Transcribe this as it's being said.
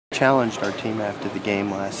challenged our team after the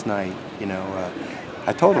game last night.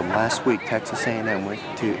 I told them last week Texas A&M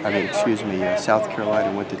South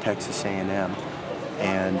Carolina went to Texas A&M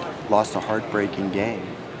and lost a heartbreaking game.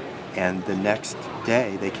 And the next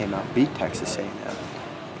day they came out and beat Texas A&M.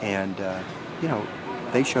 And,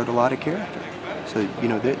 they showed a lot of character. So,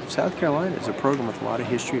 South Carolina is a program with a lot of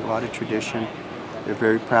history, a lot of tradition. They're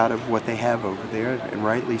very proud of what they have over there, and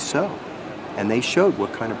rightly so. And they showed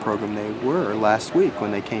what kind of program they were last week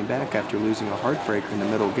when they came back after losing a heartbreaker in the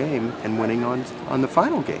middle game and winning on the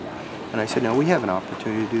final game. And I said, now we have an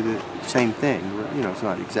opportunity to do the same thing. It's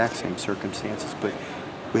not exact same circumstances, but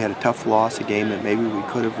we had a tough loss, a game that maybe we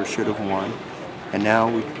could have or should have won. And now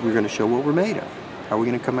we're going to show what we're made of. How are we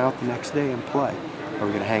going to come out the next day and play? Are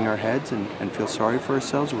we going to hang our heads and feel sorry for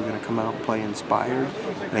ourselves? Or are we going to come out and play inspired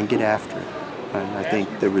and get after it? And I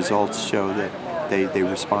think the results show that they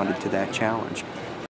responded to that challenge.